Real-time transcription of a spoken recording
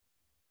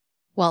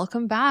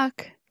Welcome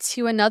back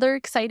to another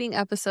exciting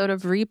episode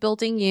of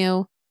Rebuilding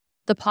You,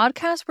 the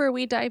podcast where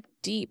we dive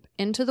deep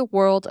into the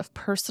world of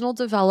personal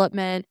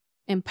development,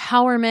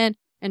 empowerment,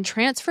 and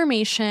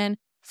transformation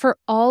for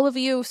all of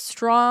you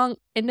strong,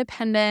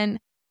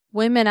 independent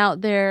women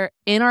out there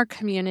in our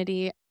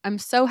community. I'm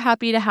so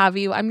happy to have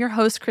you. I'm your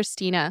host,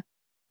 Christina.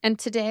 And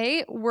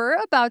today we're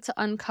about to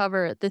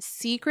uncover the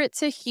secret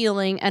to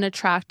healing and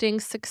attracting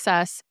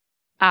success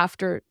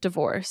after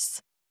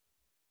divorce.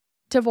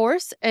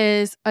 Divorce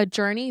is a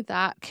journey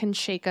that can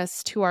shake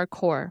us to our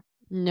core,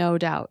 no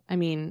doubt. I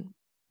mean,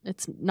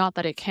 it's not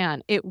that it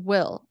can, it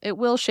will. It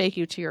will shake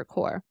you to your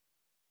core.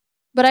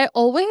 But I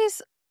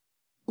always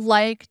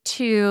like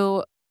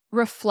to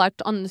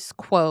reflect on this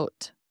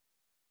quote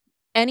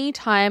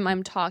anytime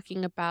I'm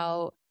talking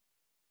about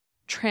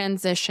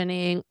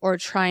transitioning or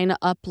trying to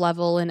up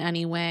level in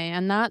any way.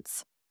 And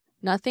that's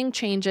nothing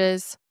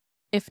changes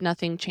if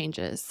nothing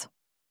changes.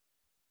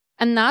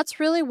 And that's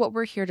really what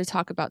we're here to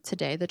talk about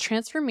today, the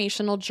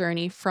transformational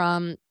journey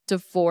from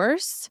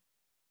divorce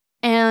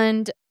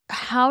and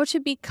how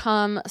to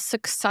become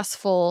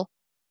successful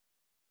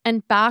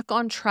and back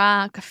on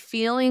track,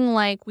 feeling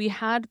like we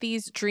had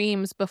these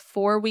dreams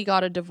before we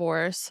got a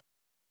divorce.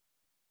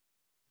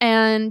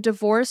 And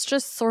divorce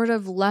just sort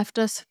of left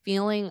us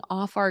feeling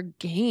off our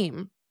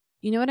game.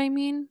 You know what I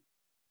mean?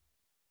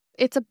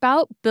 It's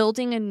about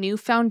building a new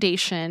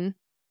foundation,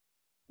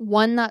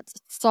 one that's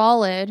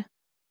solid,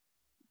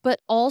 but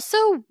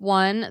also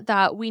one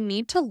that we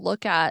need to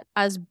look at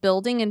as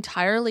building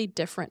entirely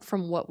different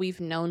from what we've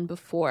known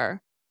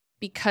before.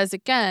 Because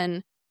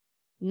again,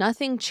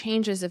 nothing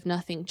changes if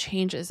nothing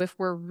changes. If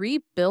we're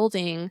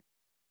rebuilding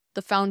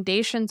the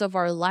foundations of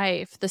our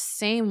life the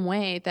same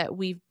way that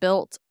we've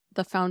built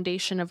the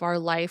foundation of our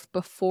life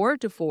before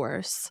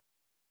divorce,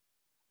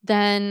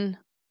 then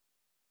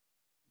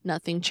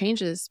nothing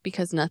changes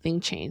because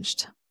nothing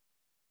changed.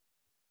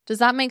 Does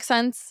that make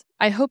sense?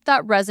 I hope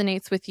that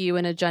resonates with you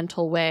in a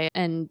gentle way.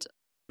 And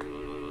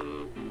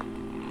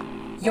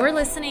you're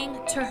listening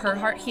to Her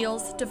Heart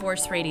Heals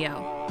Divorce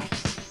Radio.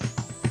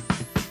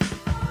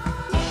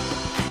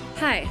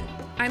 Hi,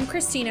 I'm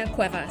Christina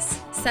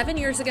Cuevas. 7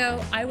 years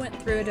ago, I went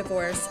through a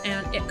divorce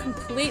and it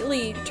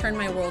completely turned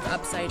my world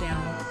upside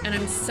down. And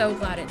I'm so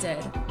glad it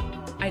did.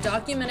 I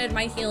documented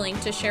my healing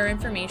to share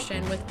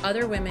information with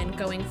other women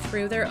going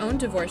through their own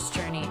divorce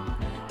journey.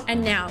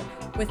 And now,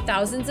 with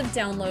thousands of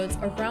downloads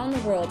around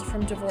the world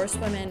from divorced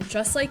women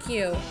just like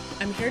you,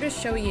 I'm here to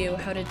show you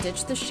how to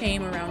ditch the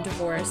shame around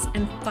divorce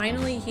and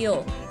finally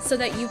heal so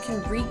that you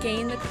can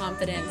regain the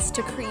confidence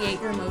to create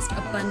your most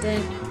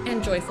abundant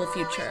and joyful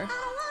future.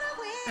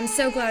 I'm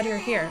so glad you're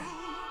here.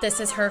 This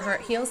is Her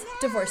Heart Heals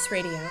Divorce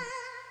Radio.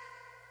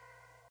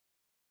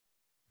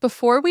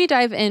 Before we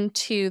dive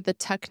into the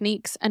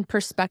techniques and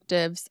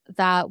perspectives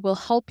that will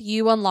help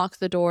you unlock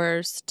the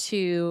doors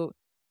to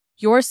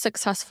your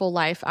successful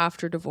life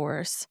after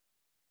divorce,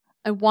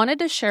 I wanted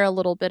to share a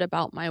little bit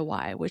about my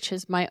why, which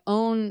is my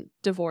own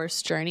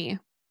divorce journey.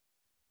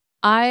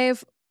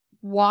 I've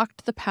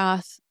walked the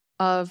path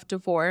of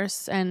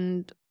divorce,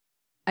 and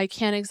I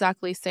can't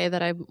exactly say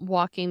that I'm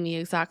walking the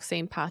exact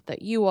same path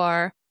that you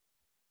are,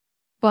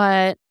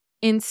 but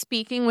in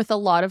speaking with a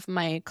lot of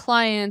my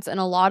clients and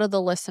a lot of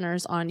the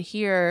listeners on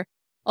here,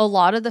 a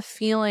lot of the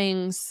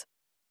feelings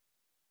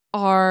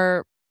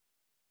are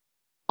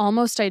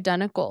almost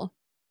identical.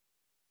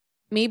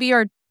 Maybe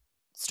our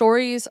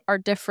stories are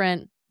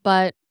different,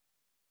 but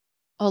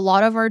a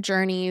lot of our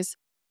journeys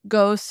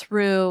go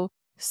through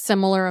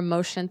similar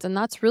emotions. And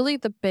that's really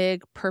the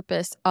big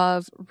purpose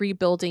of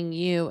rebuilding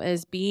you,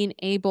 is being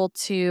able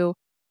to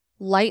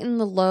lighten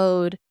the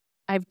load.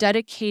 I've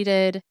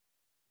dedicated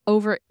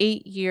over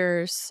 8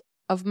 years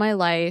of my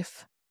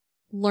life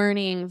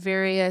learning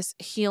various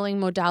healing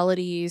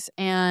modalities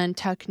and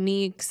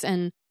techniques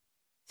and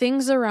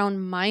things around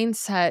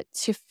mindset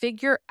to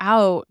figure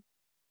out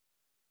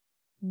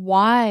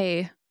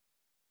why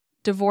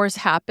divorce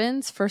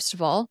happens, first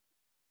of all,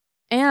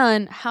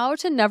 and how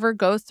to never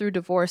go through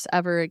divorce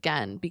ever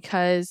again.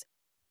 Because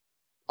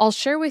I'll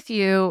share with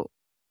you,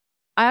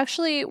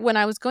 when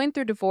I was going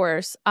through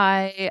divorce,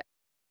 there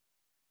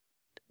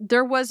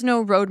was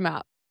no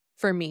roadmap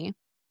for me.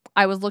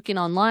 I was looking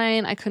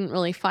online. I couldn't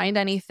really find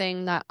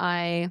anything that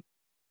I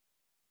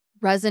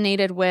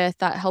resonated with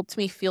that helped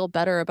me feel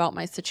better about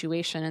my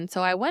situation. And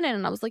so I went in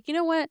and I was like, you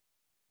know what?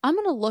 I'm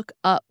going to look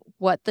up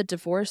what the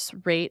divorce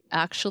rate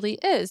actually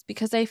is,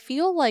 because I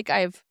feel like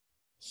I've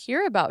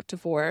hear about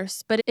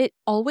divorce, but it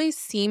always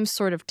seems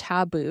sort of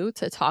taboo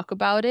to talk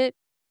about it.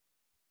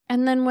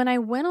 And then when I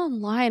went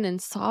online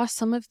and saw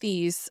some of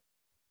these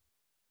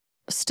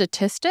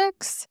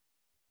statistics,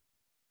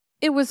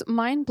 it was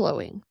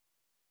mind-blowing.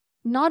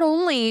 Not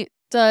only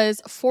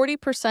does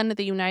 40% of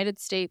the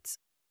United States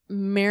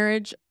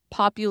marriage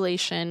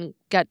population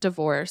get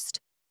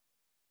divorced,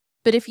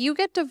 but if you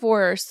get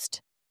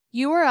divorced,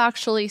 you are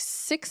actually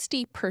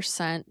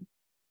 60%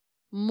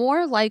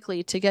 more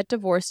likely to get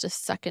divorced a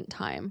second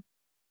time.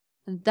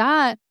 And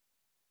that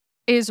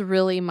is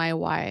really my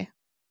why.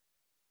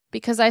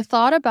 Because I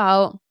thought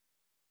about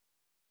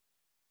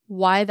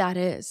why that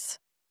is.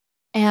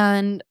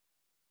 And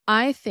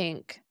I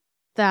think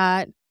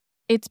that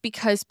it's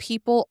because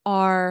people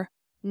are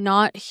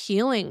not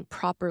healing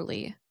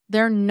properly.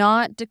 They're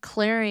not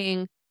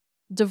declaring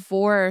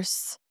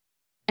divorce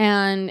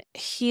and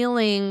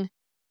healing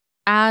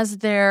as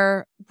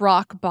their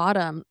rock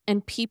bottom.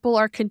 And people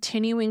are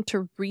continuing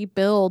to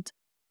rebuild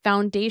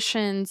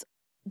foundations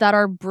that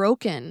are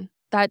broken.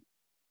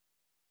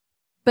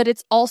 But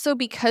it's also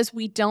because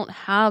we don't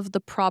have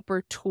the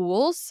proper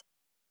tools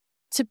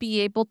to be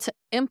able to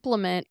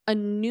implement a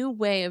new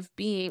way of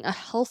being, a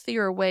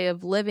healthier way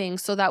of living,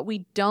 so that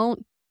we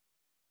don't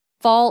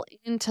fall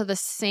into the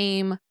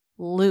same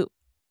loop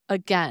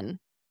again.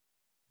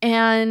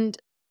 And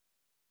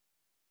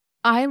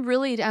I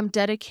really am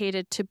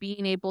dedicated to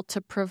being able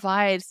to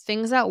provide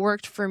things that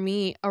worked for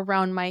me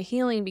around my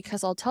healing,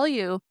 because I'll tell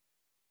you,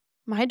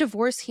 my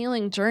divorce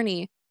healing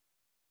journey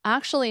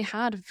actually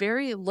had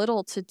very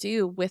little to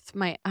do with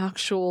my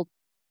actual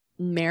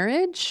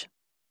marriage.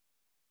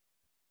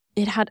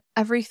 It had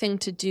everything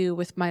to do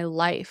with my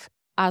life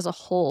as a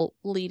whole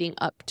leading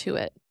up to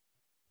it.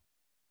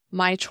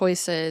 My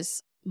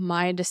choices,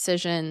 my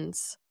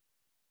decisions,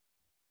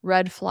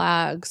 red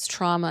flags,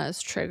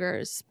 traumas,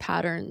 triggers,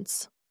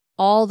 patterns,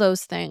 all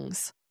those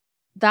things.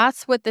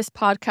 That's what this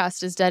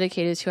podcast is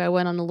dedicated to. I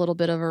went on a little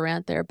bit of a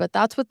rant there, but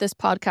that's what this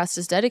podcast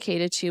is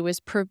dedicated to, is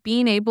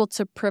being able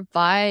to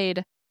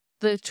provide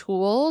the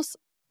tools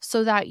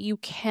so that you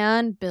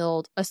can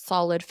build a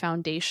solid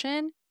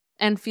foundation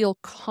and feel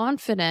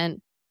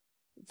confident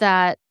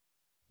that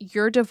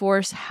your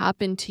divorce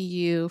happened to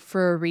you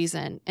for a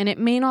reason. And it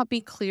may not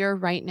be clear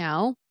right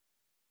now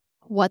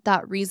what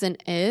that reason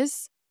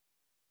is.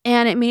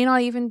 And it may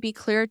not even be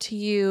clear to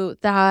you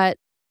that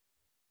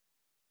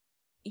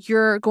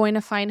you're going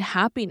to find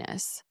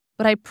happiness.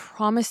 But I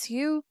promise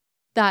you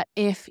that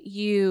if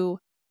you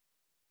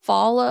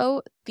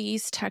follow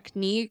these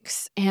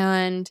techniques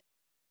and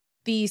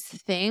these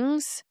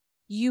things,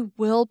 you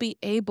will be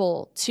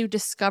able to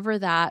discover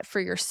that for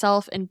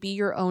yourself and be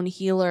your own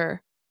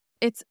healer.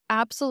 It's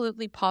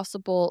absolutely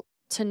possible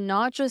to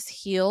not just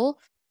heal,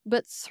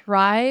 but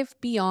thrive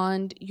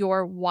beyond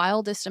your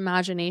wildest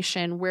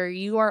imagination, where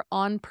you are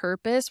on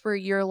purpose, where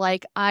you're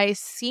like, I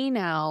see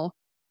now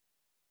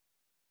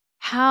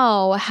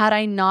how, had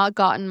I not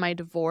gotten my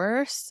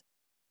divorce,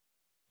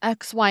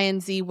 X, Y,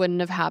 and Z wouldn't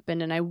have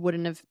happened, and I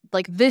wouldn't have,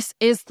 this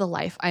is the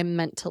life I'm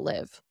meant to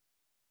live.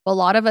 A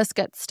lot of us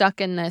get stuck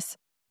in this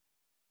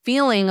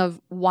feeling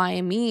of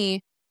why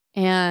me,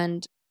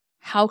 and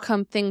how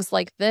come things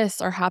like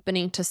this are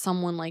happening to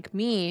someone like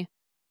me?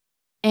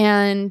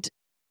 And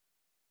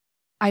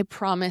I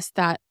promise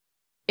that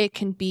it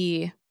can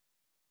be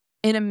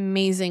an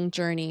amazing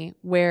journey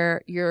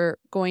where you're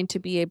going to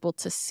be able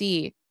to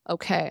see,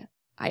 okay,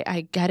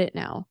 I get it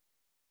now.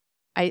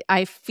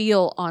 I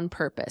feel on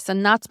purpose.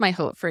 And that's my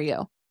hope for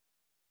you.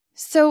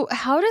 So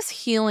how does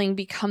healing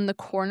become the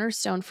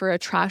cornerstone for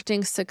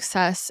attracting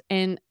success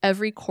in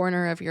every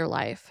corner of your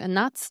life? And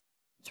it's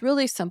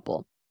really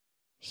simple.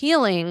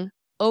 Healing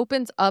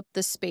opens up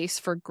the space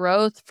for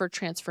growth, for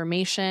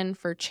transformation,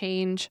 for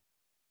change,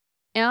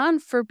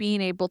 and for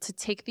being able to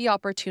take the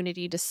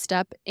opportunity to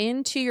step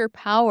into your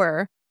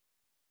power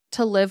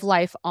to live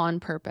life on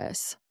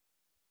purpose.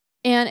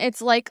 And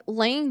it's like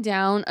laying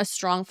down a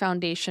strong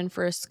foundation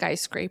for a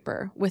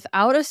skyscraper.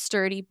 Without a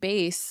sturdy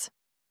base,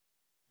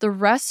 the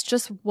rest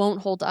just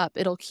won't hold up.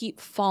 It'll keep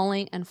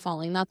falling and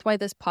falling. That's why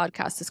this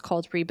podcast is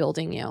called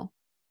Rebuilding You,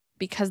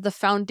 because the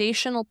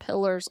foundational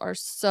pillars are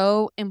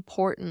so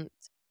important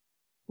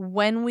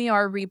when we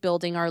are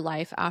rebuilding our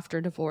life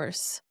after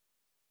divorce.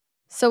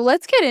 So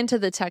let's get into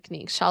the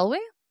techniques, shall we?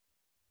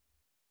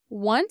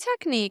 One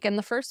technique, and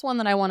the first one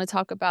that I want to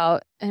talk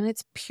about, and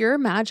it's pure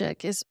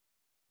magic, is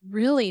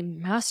really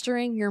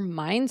mastering your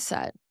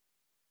mindset.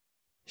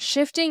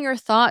 Shifting your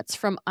thoughts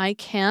from I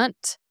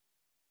can't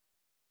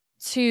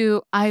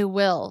to I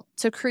will,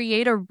 to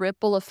create a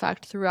ripple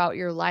effect throughout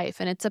your life.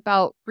 And it's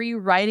about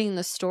rewriting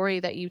the story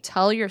that you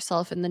tell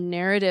yourself and the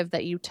narrative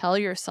that you tell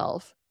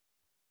yourself.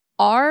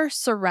 Our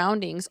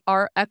surroundings,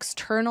 our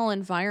external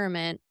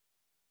environment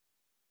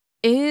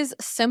is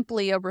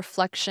simply a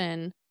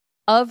reflection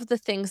of the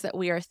things that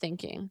we are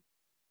thinking.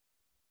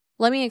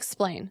 Let me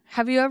explain.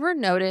 Have you ever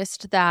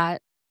noticed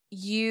that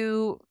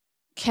you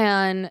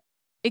can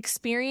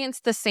experience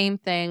the same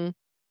thing?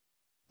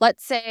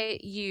 Let's say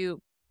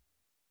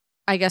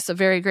I guess a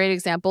very great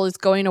example is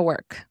going to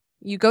work.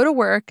 You go to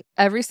work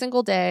every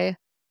single day.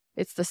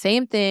 It's the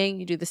same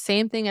thing. You do the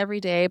same thing every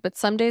day, but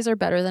some days are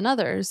better than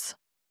others.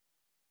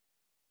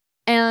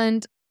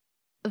 And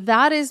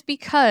that is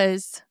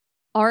because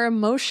our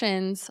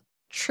emotions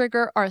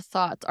trigger our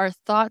thoughts. Our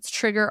thoughts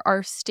trigger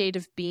our state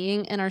of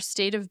being, and our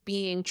state of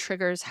being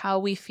triggers how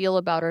we feel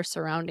about our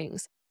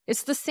surroundings.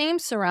 It's the same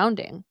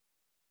surrounding.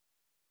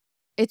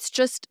 It's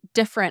just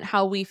different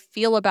how we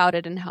feel about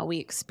it and how we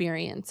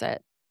experience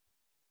it.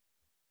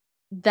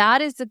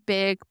 That is a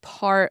big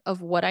part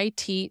of what I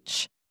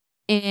teach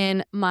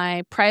in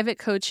my private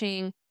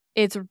coaching.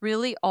 It's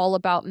really all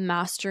about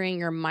mastering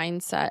your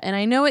mindset. And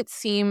I know it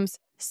seems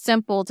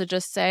simple to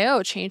just say,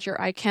 oh, change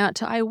your I can't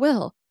to I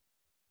will.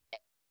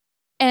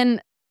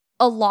 And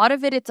a lot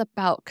of it's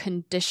about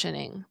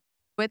conditioning.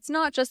 It's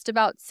not just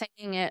about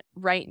saying it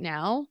right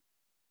now.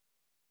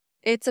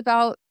 It's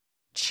about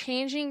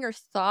changing your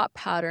thought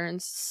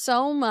patterns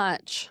so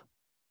much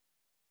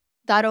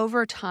that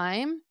over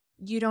time,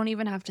 you don't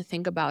even have to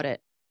think about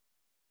it.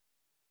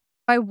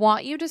 I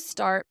want you to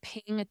start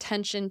paying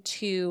attention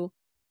to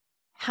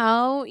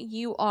how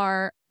you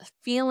are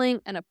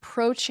feeling and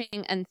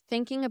approaching and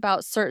thinking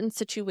about certain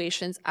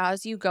situations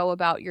as you go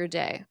about your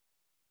day.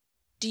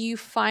 Do you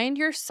find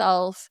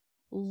yourself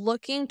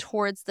looking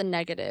towards the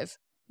negative,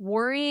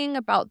 worrying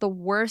about the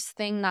worst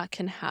thing that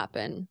can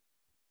happen?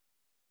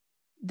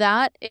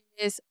 That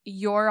is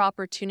your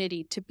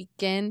opportunity to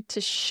begin to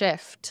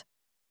shift.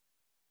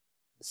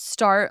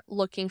 Start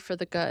looking for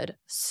the good.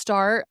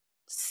 Start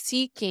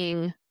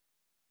seeking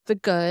the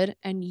good,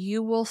 and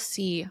you will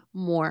see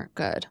more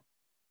good.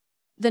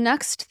 The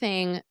next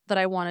thing that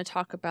I want to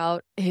talk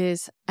about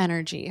is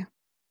energy,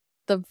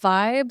 the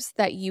vibes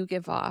that you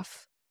give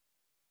off.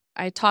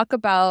 I talked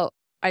about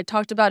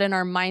in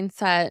our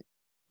mindset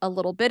a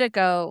little bit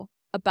ago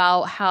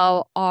about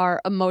how our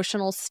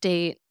emotional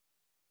state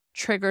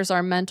triggers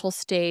our mental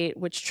state,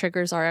 which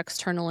triggers our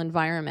external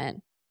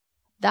environment.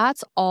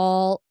 That's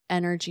all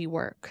energy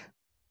work.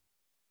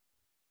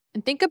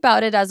 And think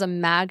about it as a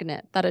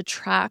magnet that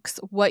attracts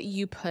what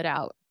you put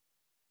out.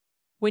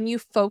 When you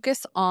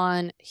focus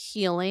on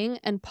healing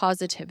and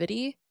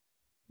positivity,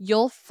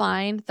 you'll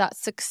find that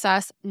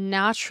success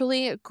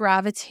naturally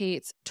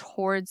gravitates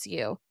towards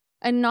you.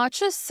 And not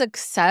just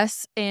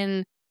success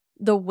in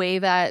the way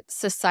that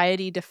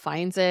society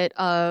defines it,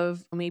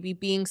 of maybe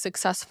being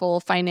successful,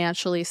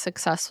 financially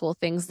successful,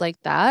 things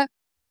like that,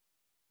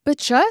 but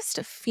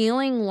just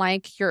feeling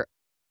like you're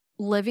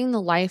living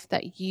the life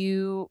that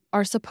you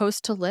are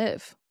supposed to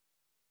live.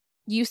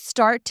 You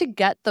start to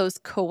get those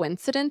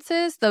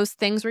coincidences, those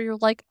things where you're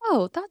like,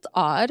 oh, that's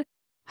odd.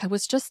 I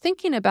was just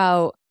thinking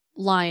about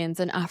lions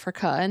in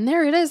Africa, and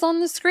there it is on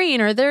the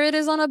screen, or there it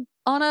is on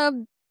a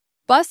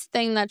bus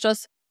thing that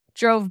just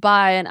drove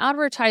by, an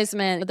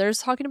advertisement. They're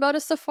talking about a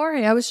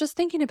safari. I was just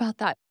thinking about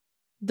that.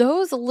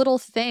 Those little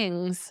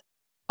things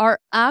are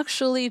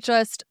actually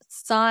just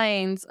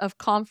signs of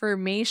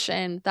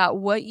confirmation that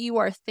what you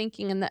are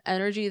thinking and the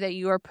energy that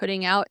you are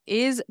putting out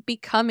is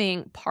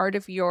becoming part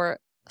of your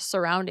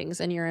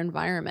surroundings and your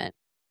environment.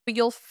 But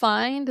you'll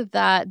find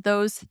that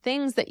those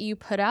things that you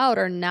put out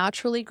are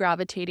naturally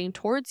gravitating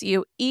towards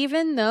you,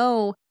 even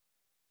though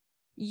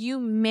you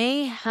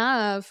may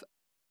have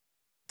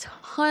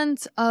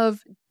tons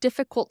of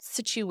difficult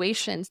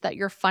situations that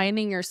you're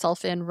finding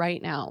yourself in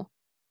right now.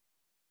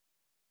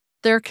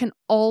 There can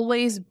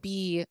always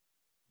be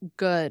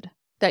good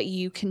that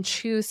you can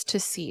choose to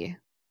see.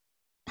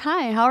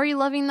 Hi, how are you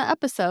loving the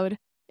episode?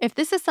 If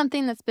this is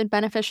something that's been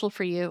beneficial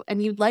for you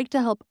and you'd like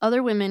to help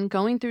other women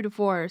going through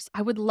divorce,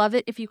 I would love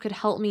it if you could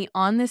help me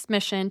on this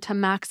mission to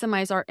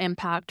maximize our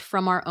impact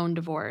from our own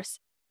divorce.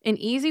 An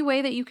easy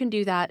way that you can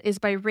do that is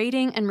by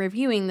rating and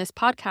reviewing this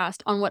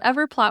podcast on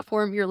whatever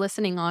platform you're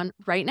listening on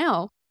right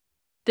now.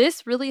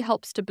 This really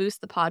helps to boost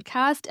the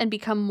podcast and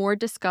become more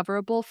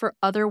discoverable for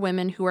other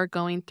women who are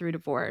going through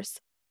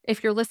divorce.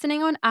 If you're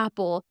listening on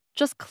Apple,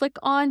 just click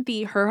on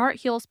the Her Heart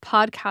Heals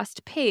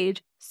podcast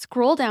page,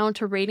 scroll down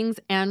to ratings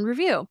and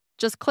review.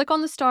 Just click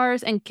on the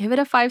stars and give it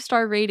a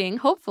 5-star rating,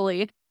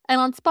 hopefully. And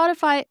on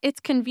Spotify,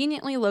 it's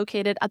conveniently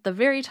located at the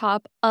very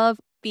top of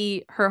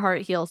the Her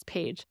Heart Heals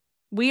page.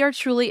 We are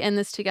truly in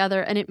this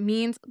together, and it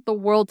means the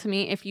world to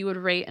me if you would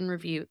rate and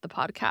review the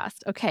podcast.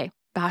 Okay,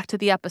 back to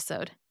the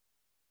episode.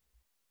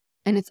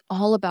 And it's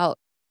all about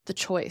the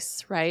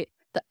choice, right?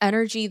 The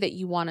energy that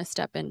you want to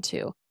step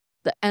into,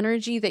 the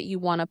energy that you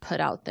want to put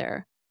out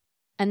there.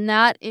 And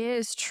that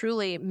is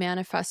truly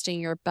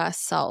manifesting your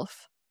best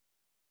self.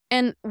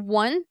 And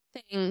one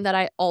thing that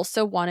I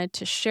also wanted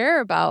to share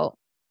about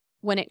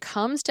when it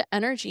comes to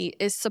energy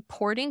is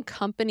supporting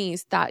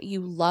companies that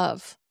you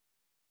love.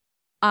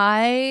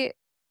 I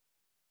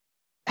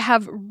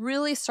have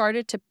really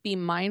started to be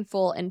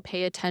mindful and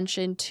pay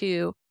attention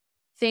to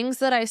things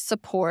that I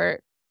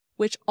support,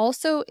 which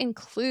also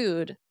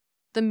include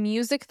the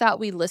music that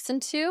we listen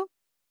to.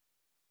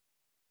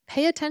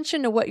 Pay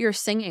attention to what you're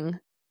singing.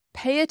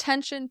 Pay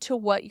attention to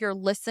what you're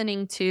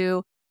listening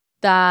to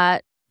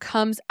that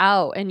comes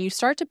out. And you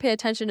start to pay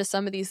attention to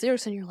some of these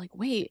lyrics and you're like,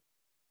 wait,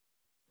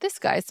 this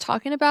guy's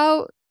talking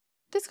about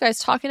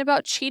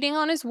cheating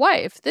on his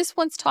wife. This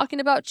one's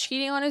talking about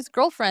cheating on his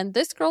girlfriend.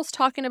 This girl's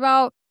talking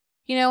about,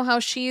 how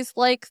she's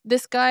like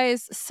this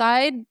guy's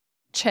side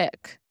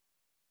chick.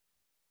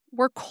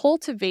 We're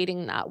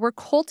cultivating that. We're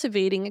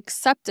cultivating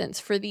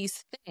acceptance for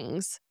these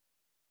things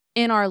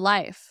in our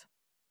life.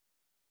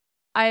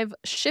 I've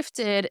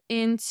shifted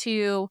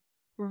into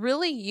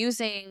really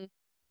using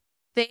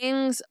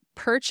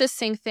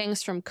purchasing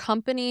things from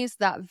companies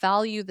that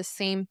value the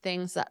same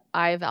things that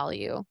I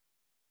value.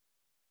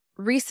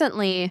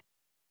 Recently,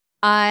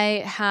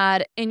 I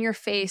had In Your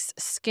Face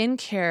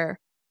skincare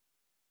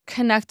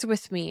connect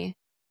with me,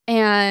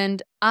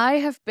 And I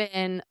have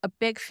been a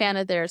big fan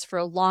of theirs for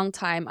a long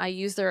time. I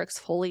use their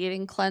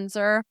exfoliating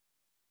cleanser.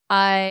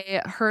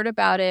 I heard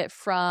about it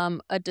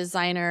from a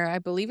designer, I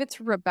believe it's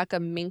Rebecca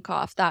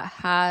Minkoff,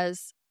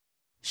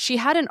 she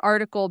had an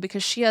article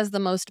because she has the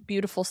most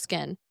beautiful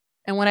skin.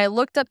 And when I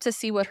looked up to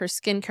see what her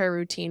skincare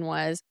routine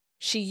was,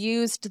 she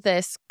used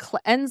this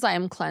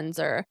enzyme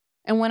cleanser.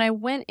 And when I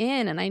went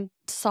in and I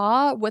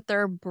saw what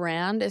their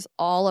brand is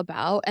all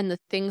about and the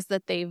things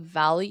that they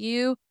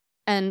value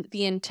and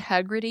the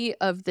integrity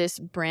of this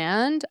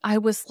brand, I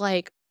was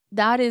like,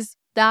 that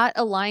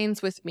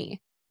aligns with me.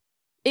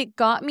 It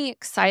got me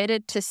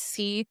excited to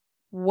see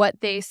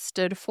what they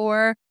stood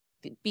for,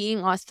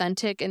 being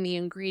authentic in the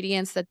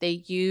ingredients that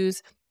they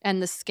use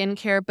and the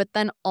skincare, but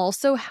then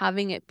also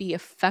having it be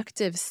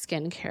effective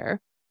skincare.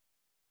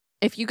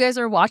 If you guys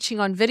are watching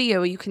on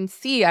video, you can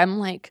see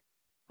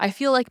I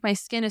feel like my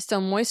skin is so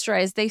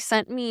moisturized. They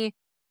sent me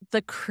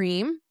the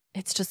cream.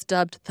 It's just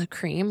dubbed the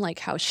cream, like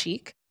how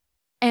chic.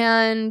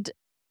 And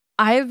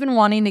I've been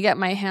wanting to get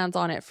my hands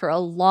on it for a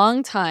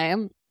long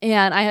time.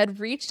 And I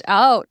had reached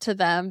out to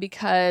them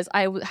because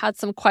I had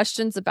some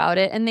questions about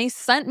it, and they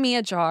sent me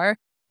a jar.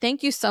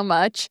 Thank you so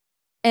much.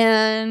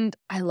 And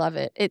I love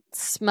it. It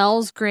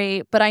smells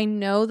great, but I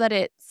know that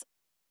it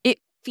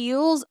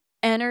feels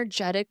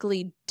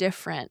energetically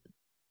different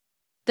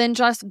than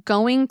just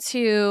going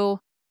to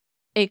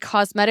a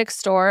cosmetic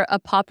store, a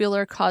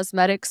popular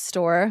cosmetic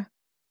store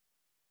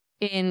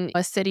in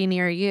a city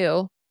near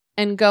you,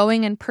 and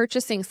going and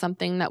purchasing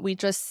something that we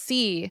just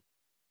see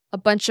a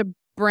bunch of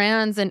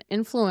brands and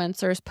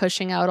influencers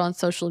pushing out on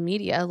social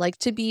media. Like,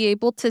 to be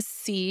able to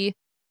see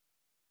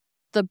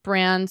the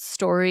brand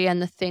story and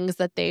the things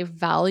that they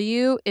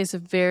value is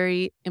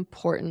very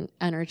important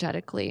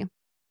energetically.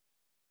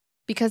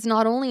 Because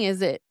not only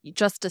is it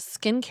just a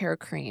skincare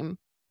cream,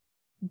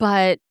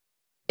 but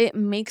it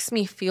makes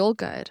me feel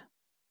good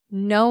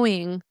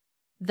knowing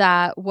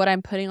that what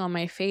I'm putting on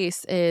my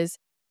face is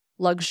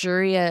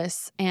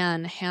luxurious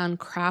and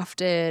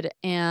handcrafted,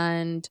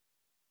 and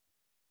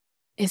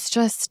it's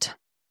just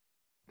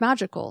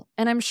magical.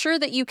 And I'm sure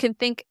that you can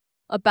think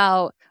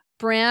about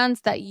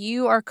brands that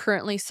you are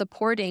currently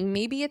supporting.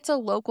 Maybe it's a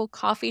local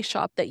coffee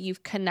shop that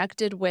you've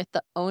connected with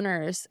the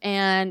owners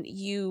and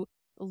you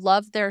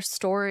love their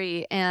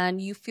story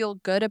and you feel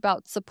good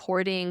about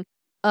supporting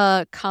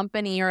a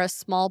company or a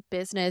small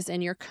business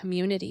in your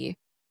community.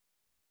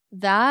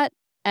 That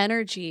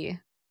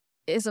energy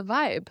is a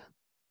vibe.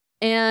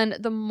 And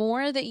the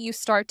more that you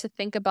start to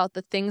think about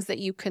the things that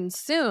you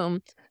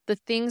consume, the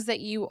things that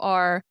you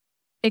are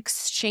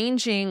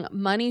exchanging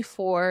money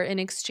for in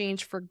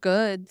exchange for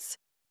goods,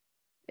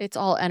 it's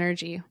all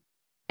energy.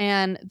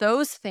 And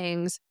those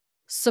things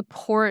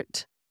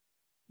support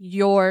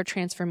your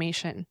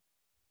transformation.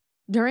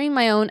 During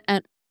my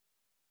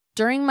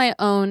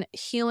own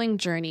healing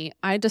journey,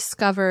 I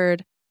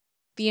discovered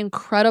the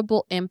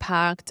incredible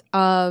impact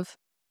of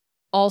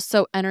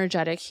also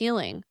energetic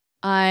healing.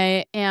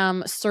 I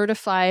am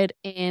certified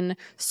in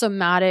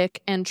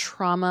somatic and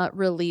trauma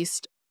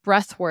released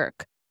breath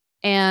work.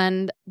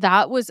 And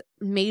that was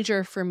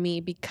major for me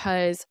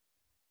because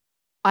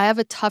I have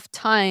a tough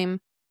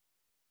time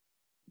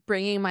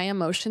bringing my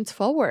emotions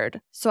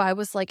forward. So I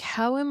was like,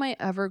 how am I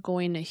ever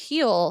going to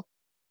heal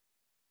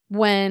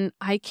when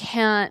I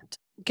can't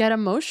get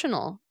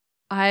emotional?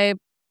 It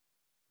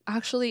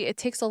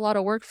takes a lot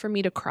of work for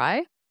me to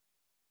cry.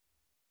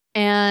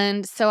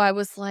 And so I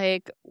was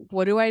like,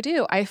 what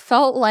do? I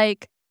felt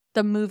like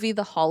the movie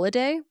The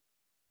Holiday,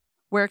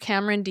 where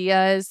Cameron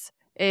Diaz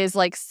is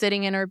like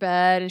sitting in her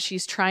bed and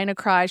she's trying to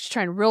cry. She's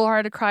trying real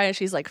hard to cry and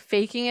she's like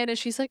faking it. And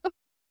she's like, oh.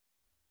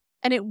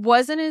 And it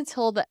wasn't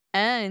until the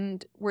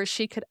end where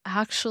she could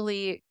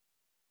actually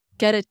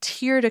get a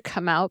tear to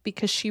come out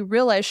because she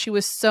realized she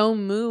was so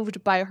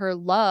moved by her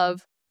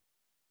love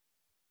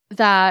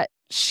that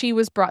she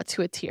was brought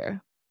to a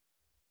tear.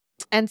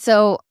 And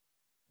so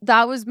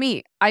that was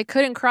me. I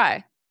couldn't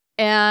cry.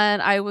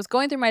 And I was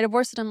going through my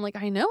divorce and I'm like,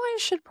 I know I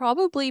should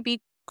probably be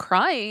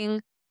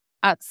crying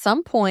at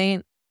some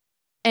point.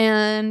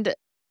 And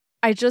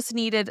I just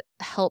needed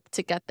help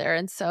to get there.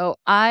 And so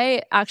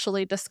I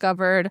actually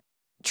discovered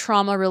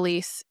trauma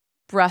release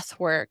breath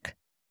work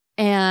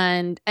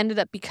and ended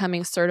up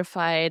becoming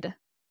certified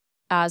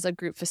as a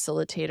group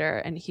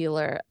facilitator and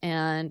healer.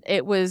 And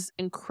it was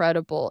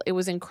incredible. It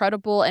was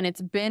incredible. And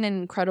it's been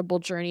an incredible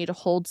journey to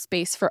hold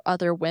space for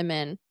other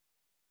women,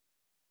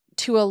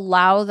 to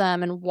allow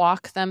them and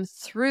walk them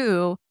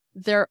through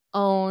their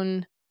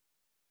own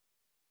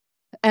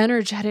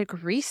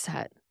energetic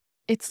reset.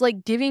 It's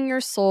like giving your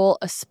soul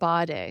a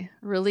spa day,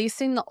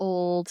 releasing the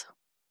old,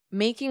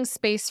 making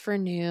space for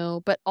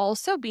new, but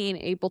also being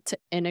able to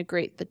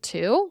integrate the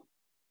two,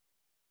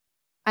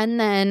 and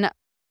then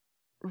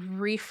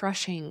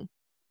refreshing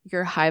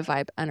your high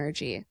vibe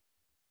energy.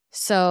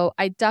 So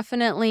I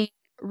definitely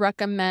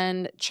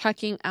recommend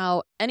checking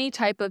out any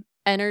type of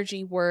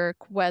energy work,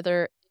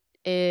 whether it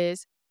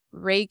is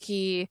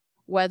Reiki,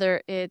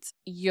 whether it's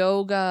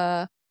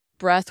yoga,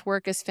 breath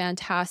work is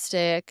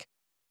fantastic,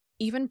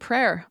 even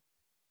prayer.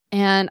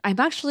 And I'm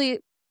actually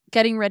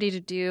getting ready to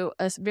do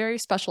a very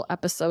special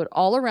episode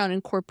all around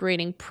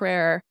incorporating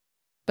prayer,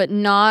 but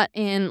not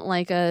in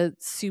like a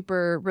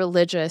super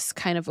religious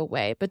kind of a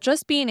way, but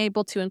just being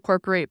able to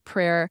incorporate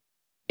prayer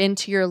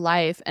into your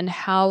life and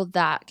how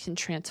that can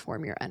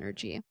transform your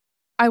energy.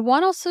 I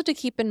want also to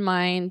keep in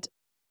mind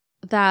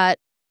that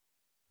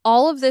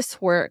all of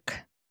this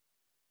work,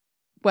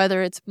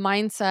 whether it's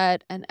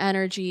mindset and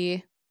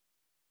energy,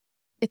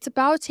 it's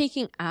about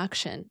taking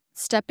action,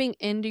 stepping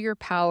into your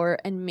power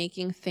and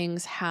making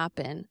things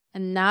happen.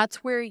 And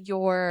that's where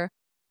your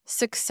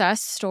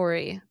success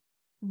story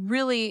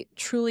really,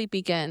 truly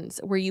begins,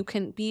 where you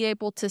can be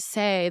able to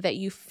say that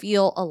you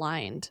feel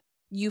aligned.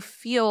 You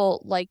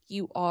feel like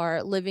you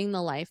are living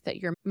the life that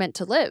you're meant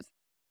to live.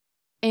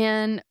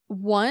 And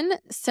one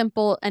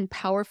simple and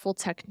powerful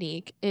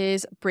technique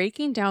is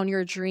breaking down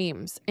your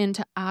dreams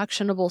into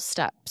actionable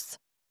steps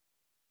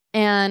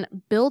and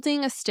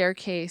building a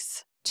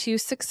staircase to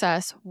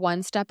success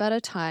one step at a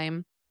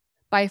time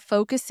by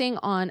focusing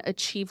on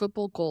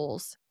achievable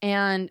goals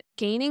and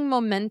gaining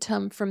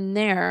momentum from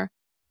there,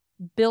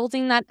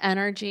 building that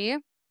energy,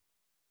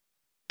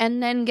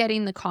 and then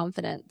getting the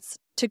confidence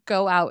to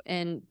go out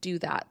and do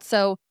that.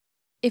 So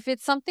if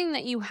it's something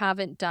that you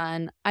haven't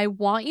done, I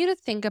want you to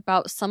think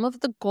about some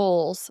of the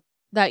goals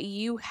that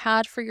you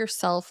had for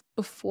yourself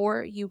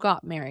before you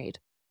got married.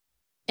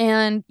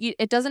 And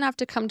it doesn't have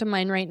to come to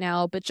mind right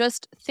now, but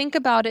just think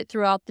about it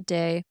throughout the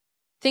day.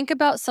 Think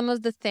about some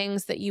of the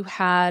things that you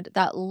had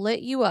that lit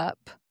you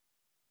up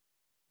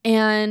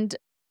and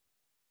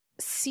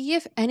see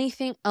if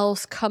anything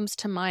else comes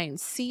to mind.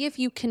 See if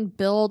you can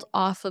build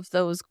off of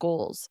those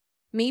goals.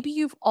 Maybe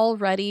you've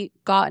already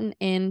gotten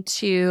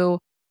into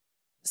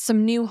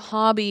some new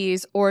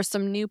hobbies or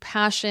some new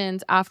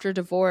passions after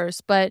divorce,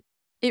 but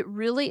it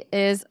really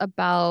is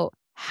about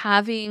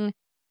having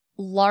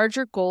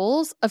larger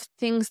goals of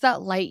things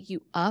that light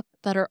you up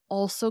that are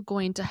also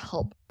going to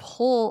help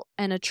pull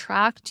and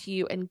attract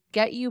you and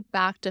get you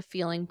back to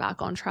feeling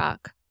back on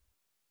track.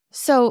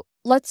 So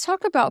let's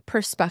talk about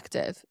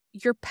perspective.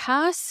 Your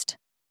past,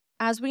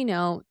 as we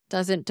know,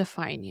 doesn't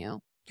define you.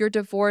 Your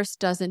divorce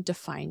doesn't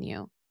define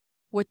you.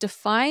 What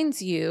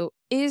defines you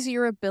is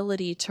your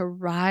ability to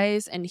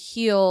rise and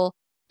heal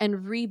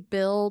and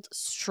rebuild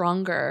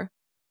stronger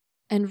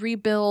and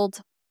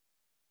rebuild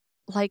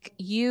like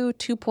you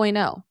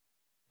 2.0.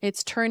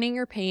 It's turning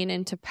your pain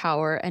into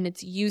power, and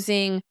it's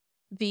using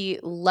the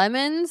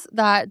lemons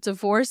that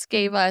divorce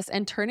gave us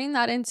and turning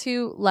that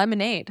into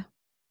lemonade.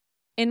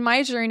 In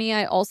my journey,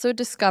 I also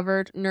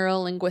discovered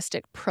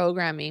neuro-linguistic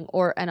programming,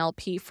 or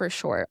NLP for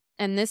short.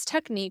 And this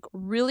technique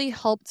really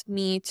helped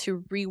me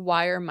to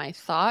rewire my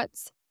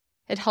thoughts.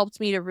 It helped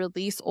me to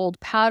release old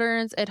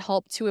patterns. It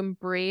helped to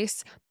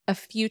embrace a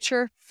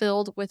future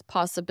filled with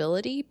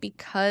possibility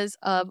because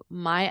of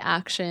my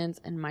actions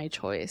and my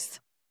choice.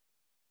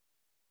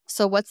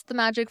 So what's the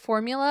magic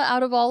formula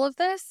out of all of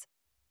this?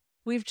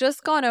 We've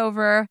just gone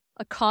over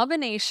a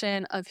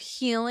combination of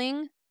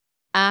healing,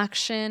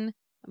 action,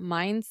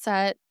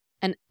 mindset,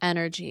 and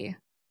energy.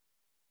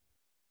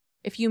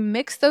 If you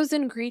mix those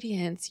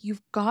ingredients,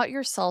 you've got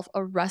yourself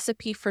a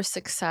recipe for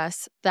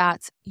success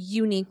that's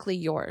uniquely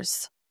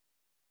yours.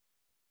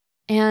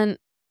 And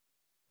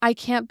I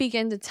can't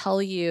begin to tell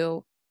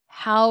you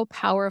how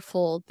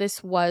powerful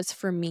this was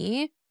for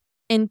me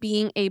in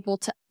being able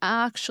to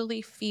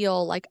actually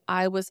feel like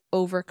I was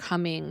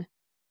overcoming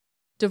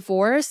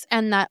divorce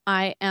and that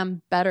I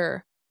am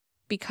better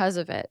because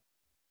of it.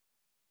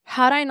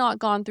 Had I not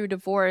gone through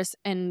divorce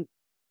and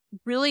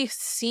really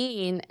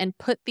seen and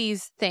put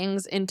these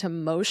things into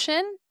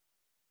motion,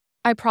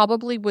 I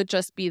probably would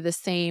just be the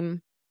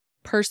same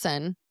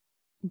person,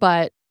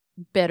 but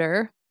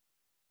bitter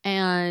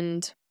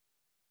and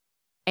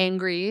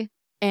angry.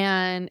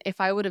 And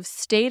if I would have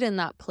stayed in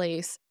that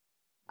place,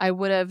 I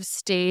would have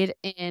stayed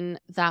in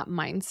that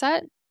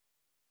mindset.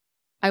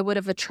 I would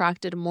have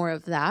attracted more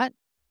of that.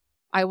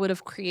 I would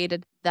have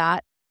created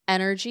that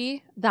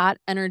energy, that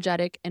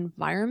energetic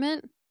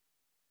environment.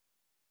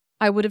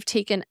 I would have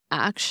taken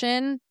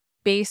action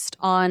based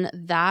on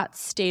that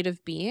state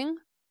of being.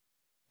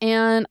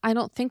 And I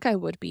don't think I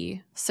would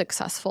be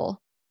successful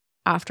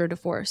after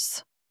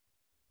divorce.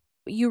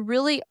 You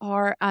really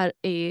are at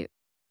a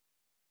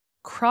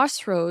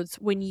crossroads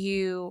when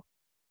you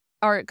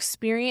are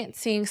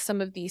experiencing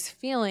some of these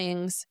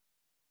feelings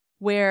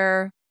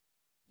where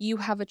you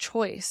have a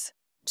choice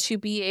to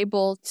be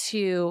able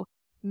to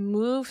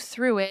move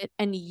through it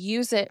and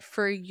use it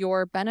for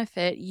your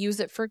benefit, use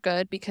it for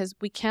good, because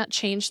we can't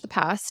change the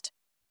past.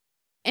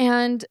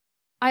 And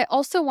I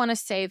also want to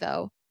say,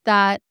 though,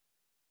 that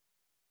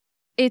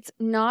it's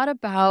not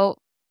about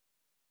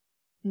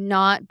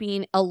not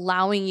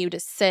allowing you to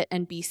sit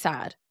and be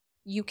sad.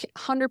 You can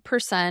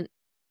 100%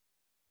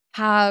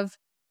 have,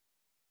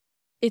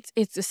 it's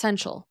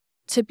essential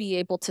to be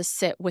able to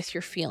sit with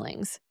your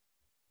feelings,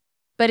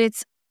 but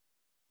it's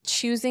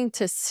choosing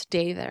to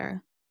stay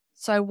there.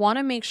 So I want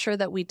to make sure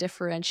that we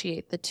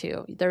differentiate the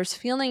two. There's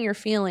feeling your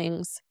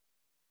feelings,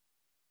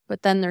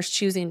 but then there's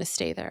choosing to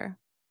stay there.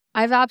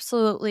 I've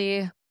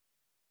absolutely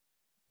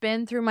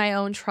been through my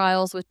own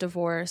trials with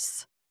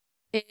divorce.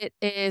 It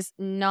is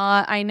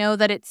not, I know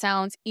that it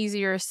sounds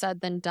easier said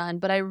than done,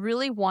 but I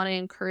really want to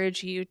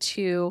encourage you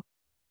to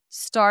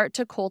start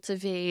to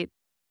cultivate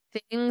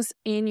things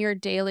in your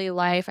daily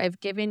life. I've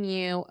given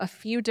you a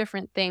few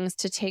different things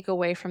to take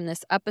away from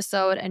this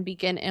episode and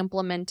begin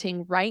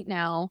implementing right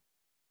now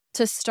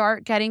to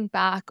start getting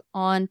back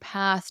on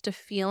path to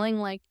feeling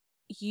like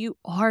you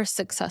are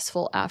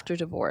successful after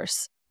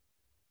divorce.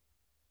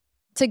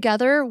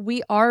 Together,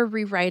 we are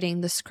rewriting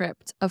the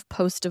script of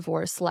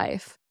post-divorce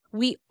life.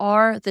 We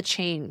are the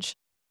change.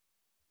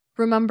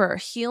 Remember,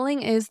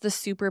 healing is the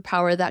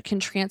superpower that can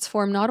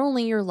transform not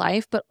only your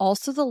life, but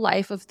also the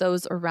life of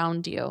those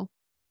around you.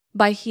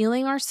 By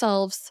healing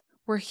ourselves,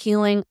 we're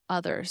healing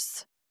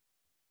others.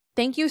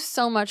 Thank you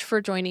so much for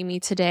joining me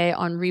today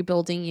on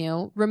Rebuilding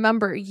You.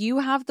 Remember, you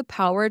have the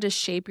power to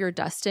shape your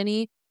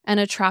destiny and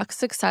attract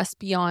success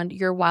beyond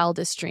your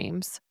wildest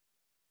dreams.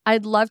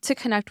 I'd love to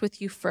connect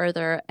with you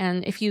further,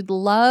 and if you'd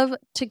love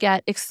to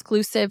get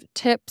exclusive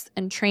tips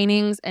and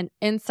trainings and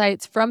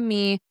insights from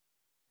me,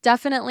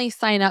 definitely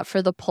sign up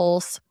for the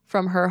Pulse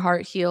from Her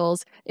Heart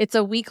Heals. It's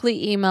a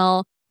weekly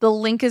email. The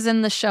link is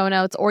in the show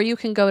notes, or you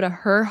can go to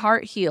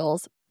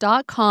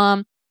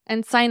herheartheals.com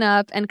and sign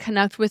up and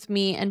connect with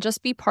me and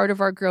just be part of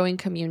our growing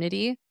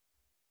community.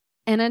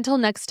 And until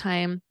next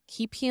time,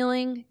 keep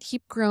healing,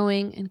 keep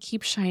growing, and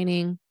keep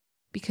shining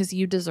because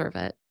you deserve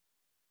it.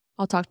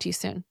 I'll talk to you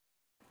soon.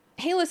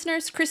 Hey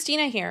listeners,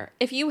 Christina here.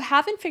 If you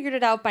haven't figured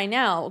it out by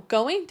now,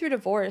 going through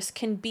divorce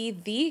can be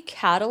the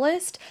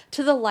catalyst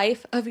to the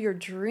life of your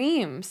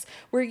dreams,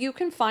 where you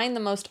can find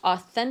the most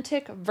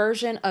authentic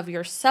version of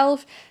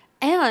yourself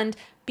and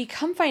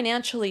become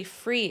financially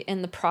free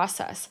in the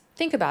process.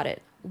 Think about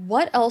it.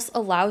 What else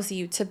allows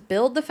you to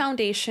build the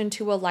foundation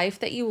to a life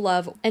that you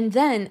love and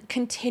then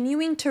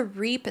continuing to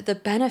reap the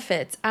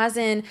benefits, as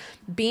in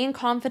being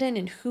confident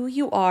in who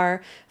you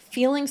are,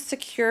 feeling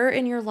secure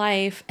in your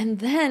life, and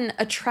then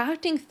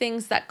attracting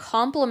things that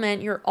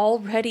complement your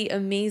already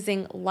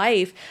amazing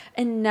life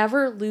and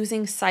never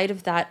losing sight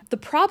of that? The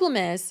problem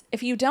is,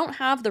 if you don't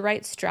have the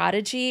right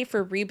strategy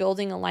for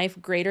rebuilding a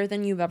life greater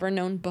than you've ever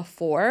known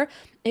before,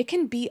 it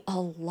can be a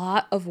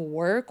lot of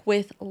work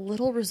with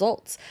little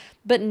results,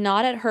 but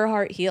not at Her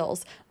Heart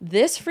Heals.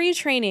 This free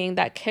training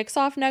that kicks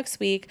off next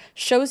week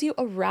shows you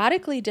a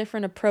radically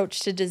different approach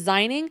to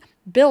designing,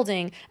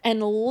 building,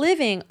 and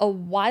living a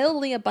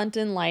wildly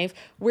abundant life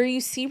where you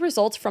see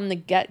results from the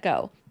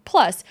get-go.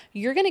 Plus,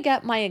 you're going to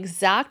get my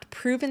exact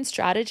proven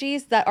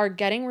strategies that are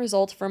getting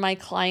results for my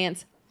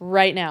clients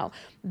right now.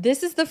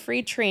 This is the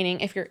free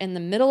training if you're in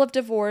the middle of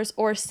divorce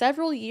or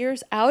several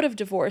years out of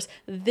divorce.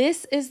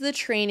 This is the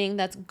training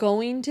that's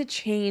going to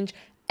change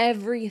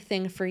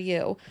everything for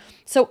you.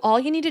 So all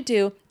you need to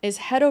do is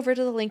head over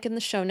to the link in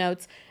the show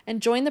notes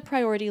and join the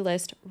priority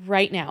list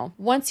right now.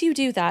 Once you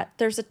do that,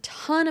 there's a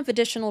ton of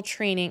additional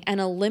training and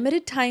a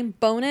limited time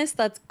bonus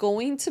that's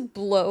going to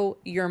blow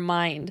your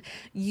mind.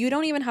 You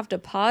don't even have to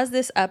pause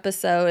this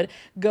episode,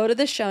 go to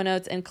the show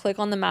notes and click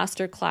on the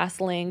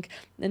masterclass link.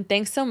 And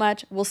thanks so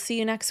much. We'll see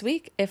you next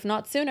week, if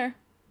not sooner.